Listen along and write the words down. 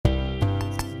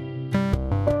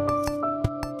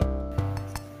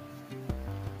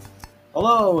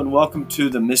Hello and welcome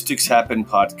to the Mystics Happen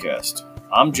podcast.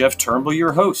 I'm Jeff Turnbull,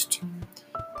 your host.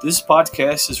 This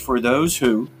podcast is for those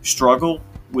who struggle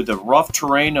with the rough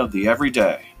terrain of the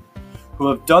everyday, who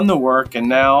have done the work and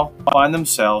now find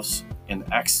themselves an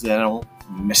accidental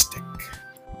mystic.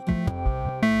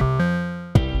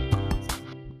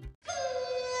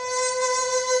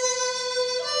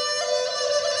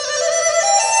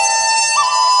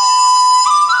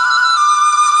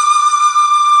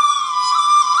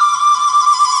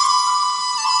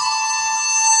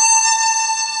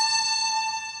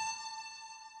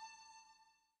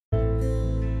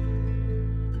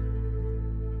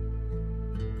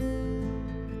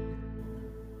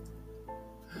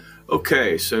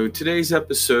 Okay, so today's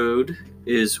episode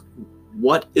is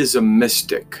what is a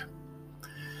mystic?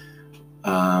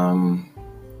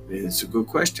 It's a good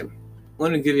question. I'm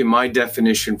going to give you my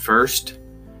definition first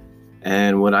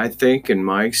and what I think in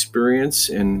my experience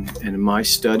and in my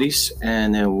studies,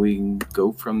 and then we can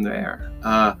go from there.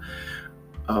 My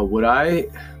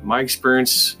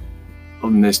experience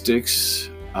of mystics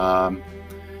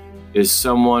is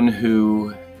someone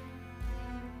who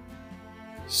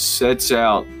sets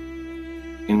out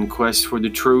in quest for the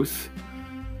truth,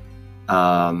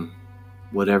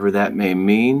 whatever that may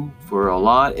mean. For a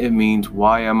lot, it means,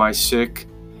 why am I sick?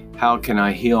 How can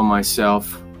I heal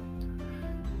myself?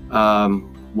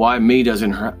 Why me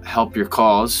doesn't help your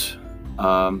cause.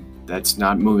 That's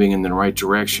not moving in the right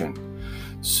direction.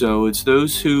 So it's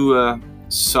those who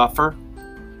suffer,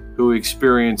 who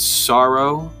experience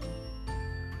sorrow,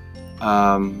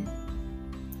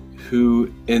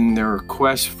 who in their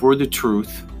quest for the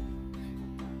truth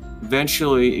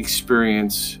eventually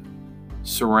experience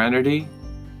serenity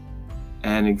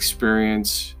and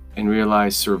experience and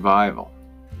realize survival,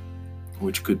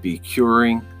 which could be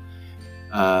curing,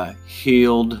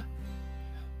 healed.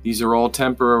 These are all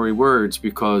temporary words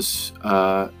because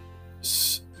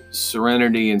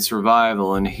serenity and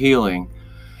survival and healing,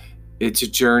 it's a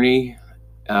journey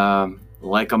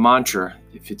like a mantra.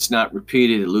 If it's not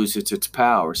repeated, it loses its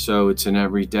power. So it's an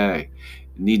everyday.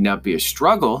 It need not be a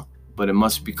struggle, but it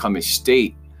must become a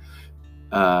state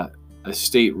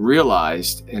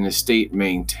realized and a state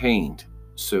maintained.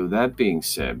 So that being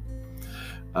said,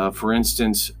 for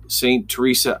instance, Saint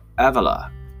Teresa Avila,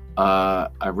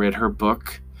 I read her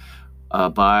book,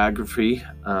 autobiography,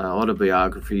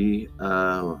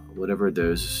 whatever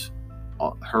those,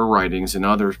 her writings and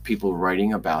other people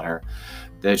writing about her,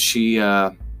 that she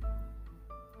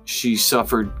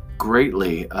suffered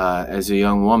greatly as a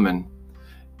young woman.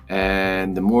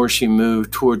 And the more she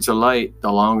moved towards the light, the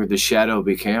longer the shadow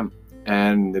became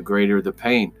and the greater the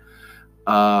pain.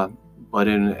 But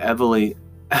in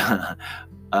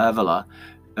Avila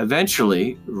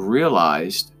eventually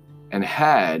realized and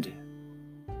had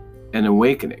an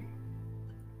awakening.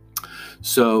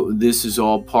 So this is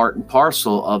all part and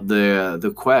parcel of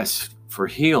the quest for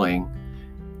healing,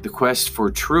 the quest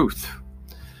for truth.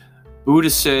 Buddha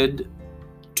said,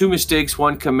 2 mistakes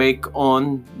one can make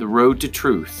on the road to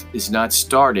truth is not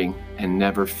starting and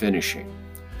never finishing.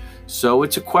 So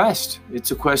it's a quest. It's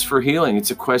a quest for healing.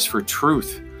 It's a quest for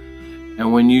truth.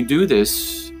 And when you do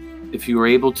this, if you are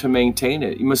able to maintain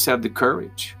it, you must have the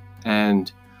courage.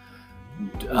 And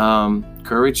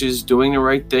courage is doing the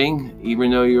right thing, even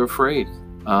though you're afraid.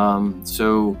 And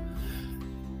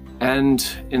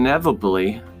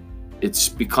inevitably, it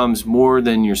becomes more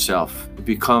than yourself. It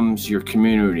becomes your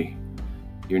community,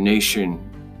 your nation,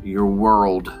 your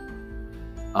world.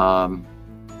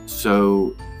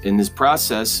 So in this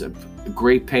process of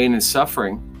great pain and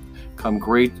suffering come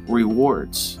great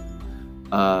rewards.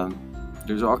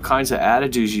 There's all kinds of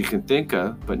adages you can think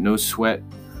of, but no sweat,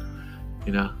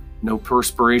 no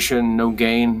perspiration, no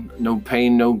gain, no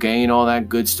pain, no gain, all that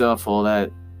good stuff, all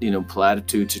that,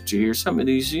 platitudes that you hear. Some of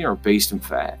these are based in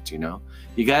fact,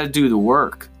 You got to do the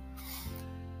work.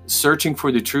 Searching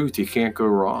for the truth, you can't go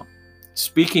wrong.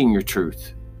 Speaking your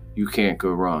truth, you can't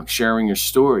go wrong. Sharing your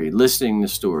story, listening to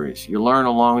stories, you learn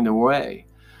along the way.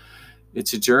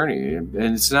 It's a journey, and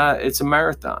it's a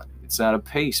marathon. It's not a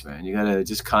pace, man. You gotta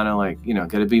just kind of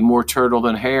gotta be more turtle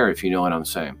than hare, if you know what I'm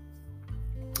saying.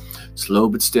 Slow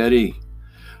but steady.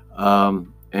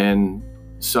 And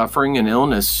suffering and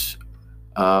illness,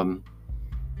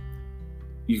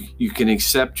 you can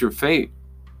accept your fate,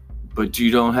 but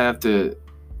you don't have to,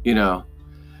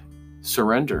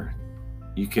 surrender.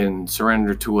 You can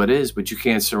surrender to what is, but you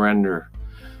can't surrender.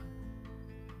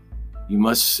 You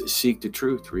must seek the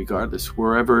truth regardless,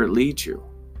 wherever it leads you.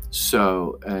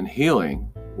 So, and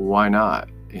healing, why not?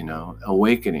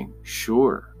 Awakening,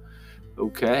 sure.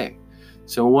 Okay.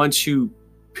 So once you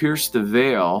pierce the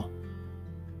veil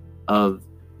of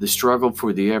the struggle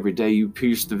for the everyday, you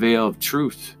pierce the veil of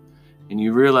truth, and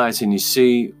you realize and you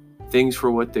see things for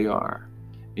what they are,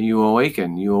 and you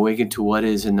awaken to what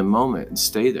is in the moment and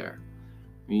stay there.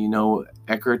 You know,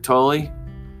 Eckhart Tolle,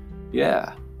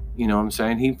 yeah, you know what I'm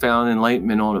saying? He found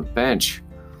enlightenment on a bench.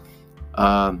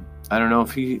 I don't know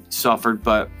if he suffered,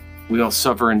 but we all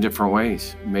suffer in different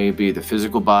ways. Maybe the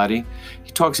physical body.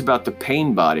 He talks about the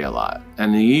pain body a lot,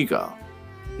 and the ego.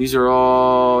 These are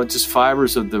all just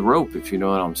fibers of the rope, if you know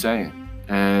what I'm saying.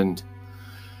 And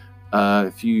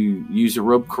if you use a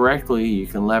rope correctly, you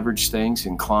can leverage things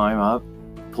and climb up,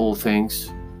 pull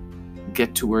things,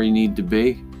 get to where you need to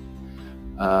be.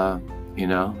 You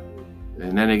know,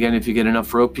 and then again, if you get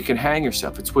enough rope, you can hang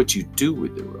yourself. It's what you do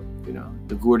with the rope. You know,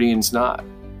 the Gordian's knot.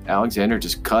 Alexander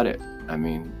just cut it. I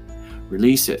mean,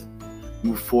 release it,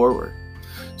 move forward.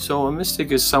 So a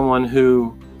mystic is someone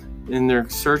who, in their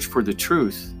search for the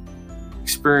truth,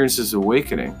 experiences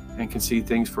awakening and can see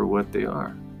things for what they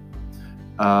are.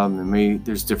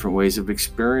 There's different ways of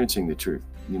experiencing the truth.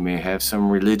 You may have some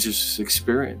religious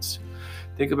experience.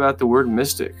 Think about the word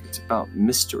mystic. It's about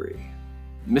mystery,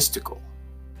 mystical,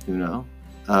 you know.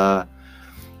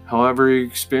 However you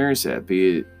experience that,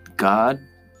 be it God,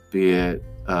 be it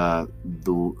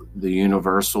the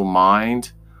universal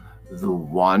mind, the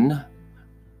one.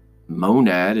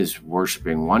 Monad is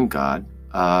worshiping one God.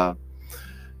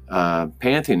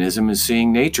 Pantheism is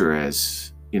seeing nature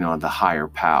as, you know, the higher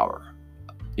power.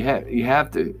 You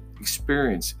have to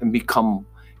experience and become,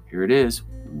 here it is,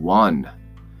 one,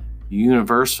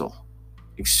 universal.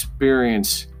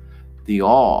 Experience the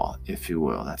all, if you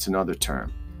will. That's another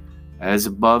term. As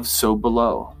above, so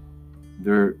below.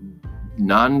 They're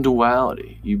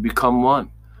non-duality. You become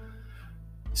one.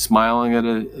 Smiling at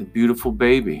a beautiful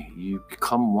baby, you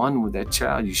become one with that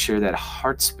child. You share that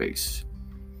heart space.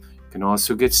 You can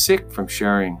also get sick from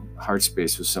sharing heart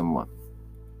space with someone.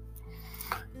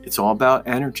 It's all about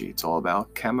energy. It's all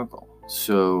about chemical.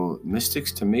 So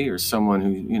mystics to me are someone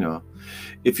who, you know,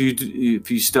 if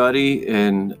you study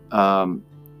and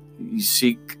you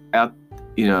seek out,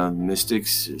 you know,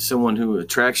 mystics, someone who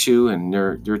attracts you and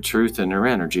their truth and their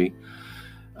energy,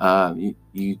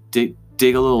 you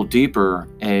dig a little deeper,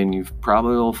 and you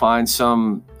probably will find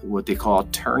some, what they call a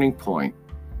turning point,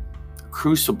 a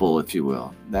crucible, if you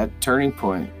will. That turning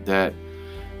point that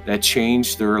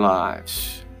changed their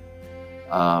lives.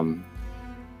 Some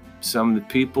of the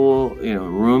people, you know,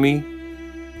 Rumi,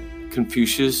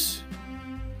 Confucius,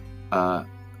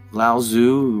 Lao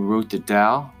Tzu, who wrote the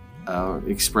Tao,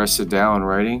 expressed the Tao in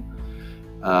writing.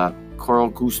 Carl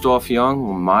Gustav Jung,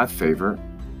 one of my favorite.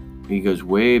 He goes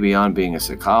way beyond being a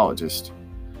psychologist.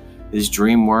 His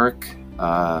dream work,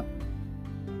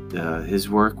 his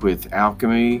work with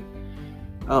alchemy,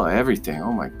 everything.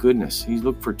 Oh my goodness. He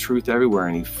looked for truth everywhere,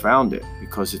 and he found it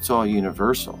because it's all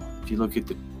universal. If you look at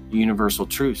the universal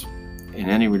truths in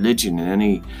any religion, in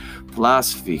any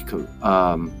philosophy,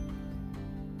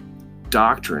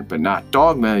 doctrine, but not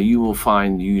dogma, you will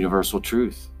find universal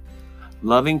truth.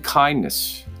 Loving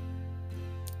kindness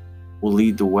will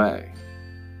lead the way.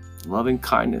 Loving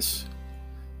kindness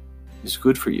is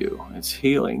good for you. It's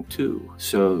healing too.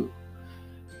 So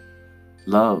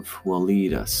love will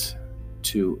lead us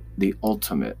to the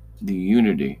ultimate, the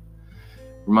unity.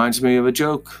 Reminds me of a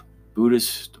joke.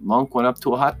 Buddhist monk went up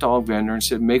to a hot dog vendor and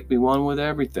said, "Make me one with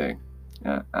everything."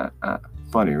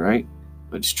 Funny, right?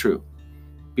 But it's true.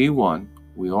 Be one.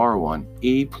 We are one.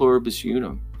 E pluribus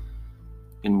unum.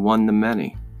 In one the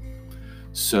many.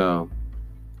 So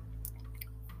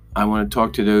I want to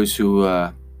talk to those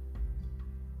who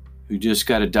just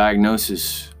got a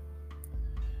diagnosis.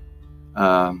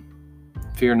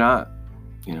 Fear not,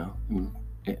 you know,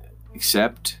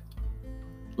 accept,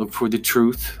 look for the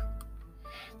truth.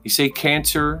 You say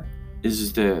cancer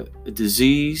is the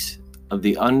disease of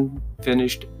the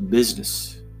unfinished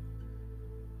business.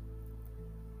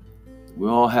 We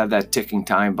all have that ticking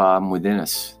time bomb within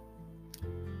us.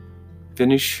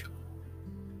 Finish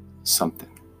something.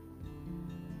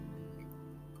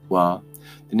 Well,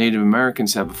 the Native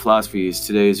Americans have a philosophy: is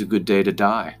today is a good day to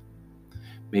die.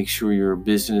 Make sure your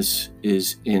business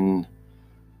is in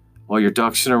all your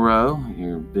ducks in a row.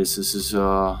 Your business is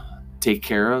take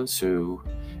care of. So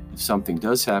if something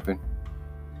does happen,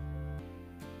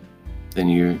 then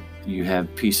you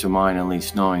have peace of mind, at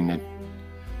least knowing that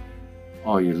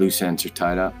all your loose ends are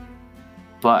tied up.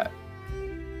 But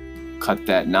cut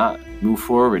that knot. Move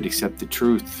forward. Accept the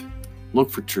truth. Look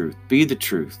for truth. Be the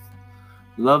truth.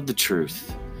 Love the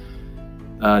truth.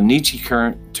 Nietzsche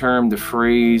termed the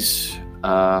phrase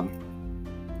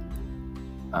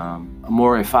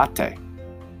amore fati,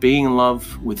 being in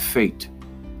love with fate.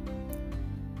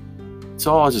 It's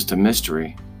all just a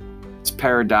mystery. It's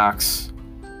paradox.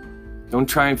 Don't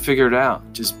try and figure it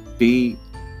out. Just be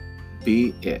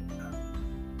it.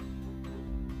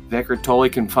 If Eckhart Tolle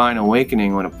can find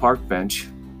awakening on a park bench,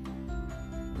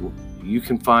 you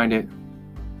can find it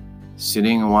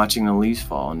sitting and watching the leaves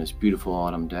fall on this beautiful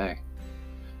autumn day.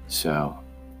 So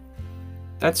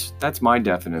that's my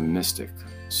definite mystic.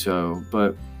 So,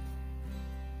 but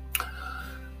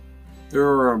there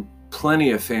are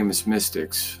plenty of famous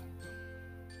mystics.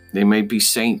 They may be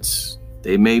saints.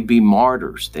 They may be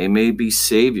martyrs. They may be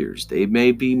saviors. They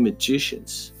may be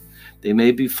magicians. They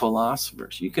may be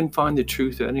philosophers. You can find the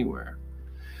truth anywhere.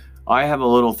 I have a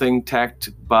little thing tacked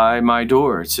by my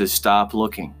door. It says, stop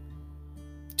looking.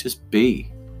 Just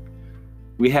be.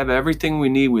 We have everything we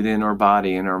need within our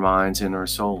body and our minds and our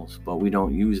souls, but we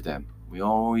don't use them. We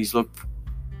always look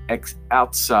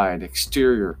outside,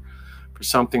 exterior, for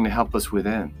something to help us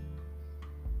within.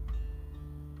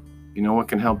 You know what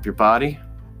can help your body?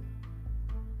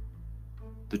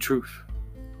 The truth.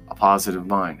 A positive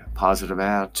mind, a positive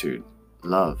attitude,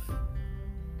 love.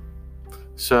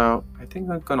 So I think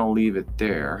I'm going to leave it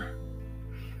there.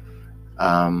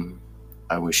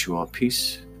 I wish you all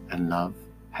peace and love,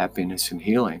 happiness and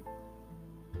healing.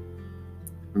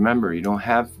 Remember, you don't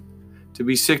have to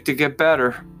be sick to get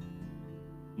better.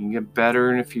 You can get better,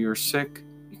 and if you're sick,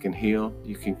 you can heal,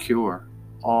 you can cure.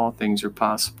 All things are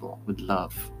possible with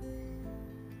love.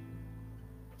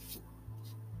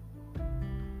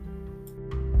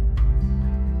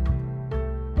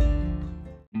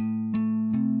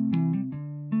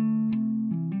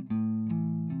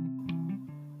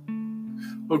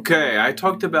 Okay, I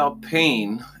talked about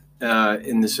pain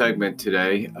in the segment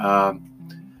today,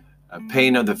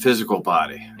 pain of the physical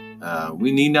body.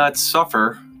 We need not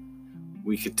suffer.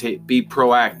 We could be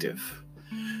proactive.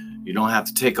 You don't have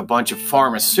to take a bunch of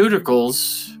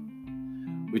pharmaceuticals,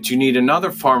 but you need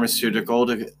another pharmaceutical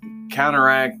to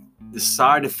counteract the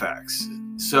side effects.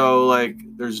 So, like,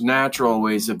 there's natural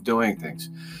ways of doing things.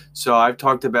 So I've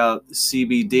talked about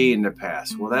CBD in the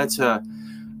past. Well, that's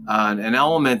an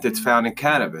element that's found in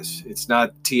cannabis. It's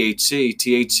not THC.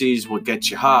 THC is what gets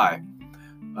you high.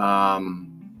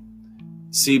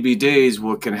 CBD is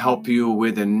what can help you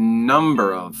with a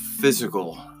number of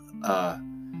physical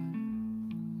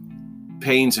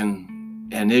pains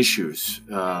and issues.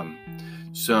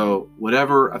 So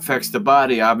whatever affects the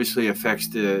body obviously affects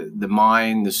the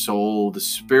mind, the soul, the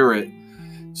spirit.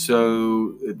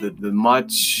 So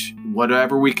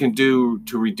whatever we can do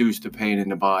to reduce the pain in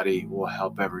the body will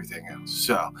help everything else.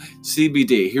 So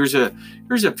CBD, here's a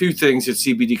few things that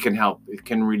CBD can help. It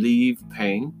can relieve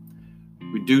pain,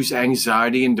 reduce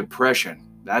anxiety and depression.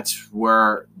 That's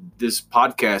where this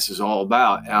podcast is all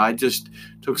about. I just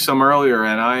took some earlier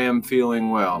and I am feeling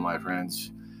well, my friends.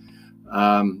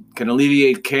 Can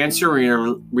alleviate cancer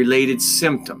and related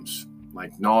symptoms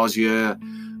like nausea,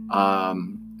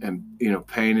 and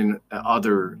pain and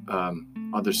other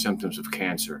symptoms of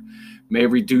cancer. May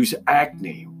reduce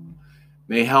acne,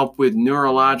 may help with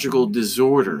neurological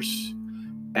disorders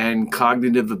and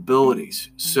cognitive abilities.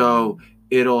 So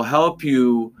it'll help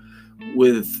you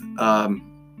with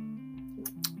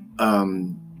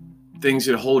things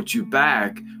that hold you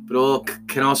back, but it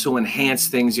can also enhance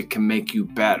things that can make you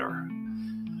better.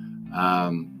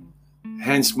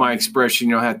 Hence my expression,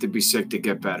 you don't have to be sick to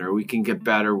get better. We can get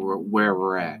better where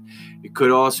we're at. It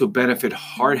could also benefit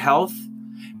heart health,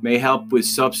 may help with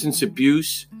substance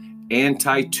abuse,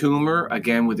 anti-tumor,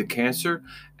 again with the cancer,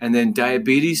 and then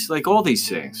diabetes, like all these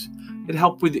things.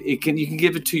 You can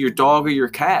give it to your dog or your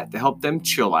cat to help them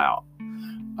chill out.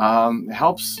 It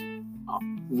helps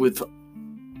with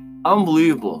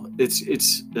unbelievable. It's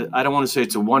I don't want to say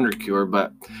it's a wonder cure,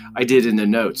 but I did in the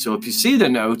notes. So if you see the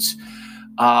notes,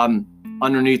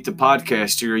 underneath the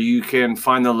podcast here, you can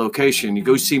find the location. You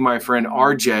go see my friend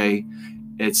RJ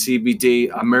at CBD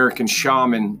American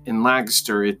Shaman in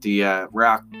Lancaster at the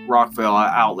Rockville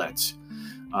outlets.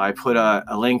 I put a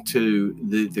link to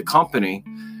the company,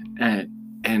 and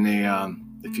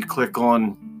if you click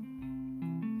on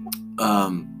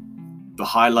the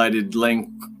highlighted link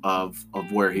of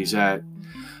where he's at,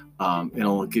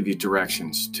 it'll give you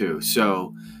directions too.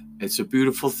 So it's a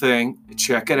beautiful thing.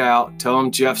 Check it out. Tell him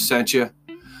Jeff sent you.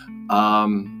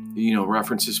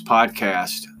 Reference his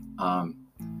podcast.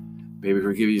 Maybe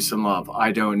he'll give you some love.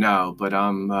 I don't know, but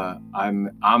I'm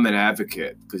an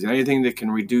advocate, because anything that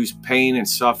can reduce pain and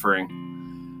suffering.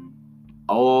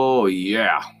 Oh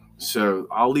yeah. So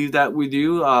I'll leave that with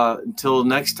you until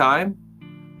next time.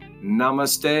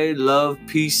 Namaste, love,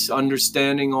 peace,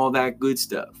 understanding, all that good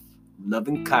stuff. Love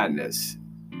and kindness.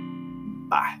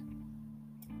 Bye.